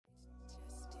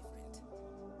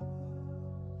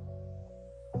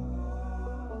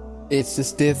It's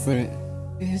just different.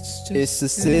 It's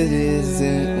just it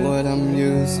isn't what I'm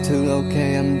used to.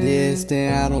 Okay, I'm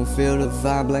distant, I don't feel the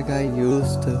vibe like I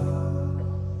used to.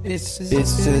 It's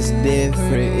just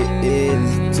different,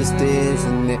 it just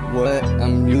isn't it what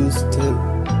I'm used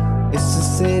to. It's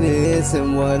just it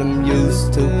isn't what I'm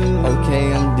used to.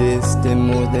 Okay, I'm distant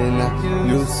more than I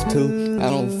used to. I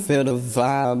don't feel the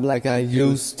vibe like I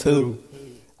used to.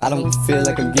 I don't feel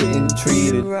like I'm getting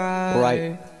treated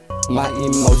right. My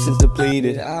emotions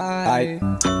depleted. I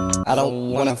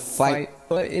don't wanna fight,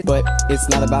 but it's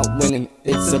not about winning,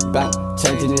 it's about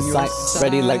changing your sight.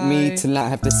 Ready like me to not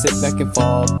have to sit back and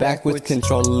fall back with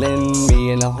controlling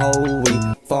me in a hole we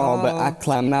fall, but I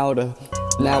climb out of.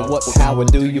 Now what power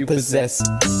do you possess?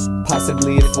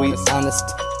 Possibly if we honest,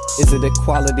 is it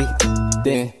equality?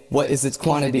 Then what is its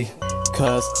quantity?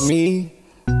 Cause me,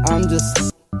 I'm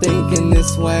just thinking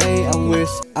this way. I wish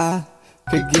I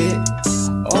could get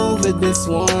over this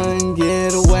one,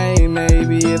 get away.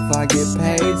 Maybe if I get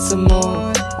paid some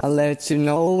more, I'll let you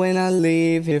know when I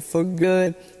leave here for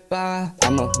good. Bye.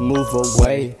 I'ma move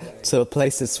away to a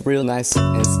place that's real nice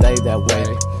and stay that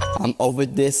way. I'm over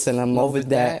this and I'm over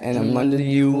that, and I'm under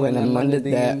you and I'm under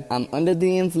that. I'm under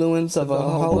the influence of a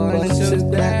whole bunch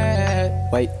of that.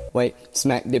 Wait,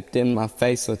 smack dipped in my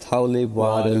face with holy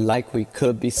water, like we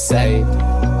could be saved.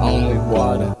 Only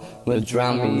water will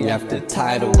drown me after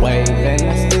tidal wave, and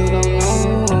I still don't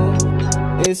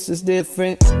know. It's just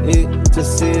different, it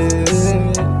just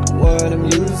isn't what I'm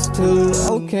used to.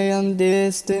 Okay, I'm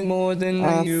distant more than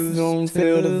I used to. I don't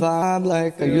feel the vibe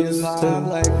like I used to.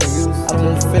 I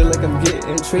don't feel like I'm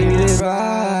getting treated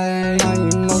right. My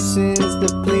emotions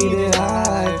depleted.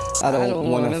 I don't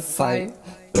wanna fight,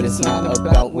 but it's not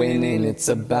about winning, it's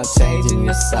about changing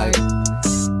your sight.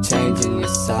 Changing your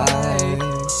sight,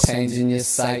 changing your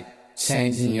sight,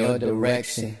 changing your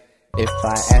direction. If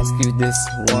I ask you this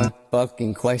one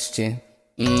fucking question,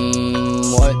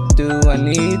 what do I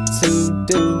need to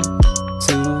do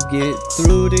to get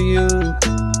through to you?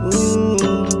 Ooh,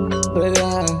 but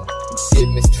I get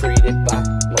mistreated by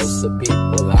most of the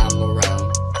people I'm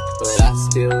around, but I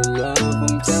still love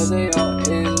them till they are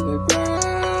in the ground.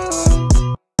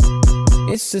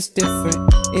 It's just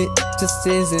different, it just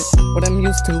isn't what I'm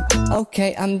used to.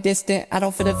 Okay, I'm distant, I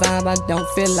don't feel the vibe, I don't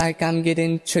feel like I'm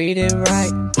getting treated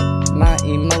right. My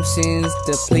emotions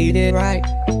depleted, right?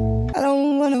 I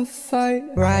don't wanna fight,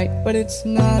 right? But it's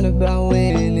not about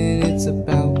winning, it's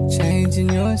about changing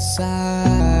your side.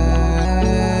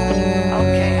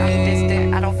 Okay, I'm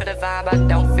distant, I don't feel the vibe, I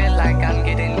don't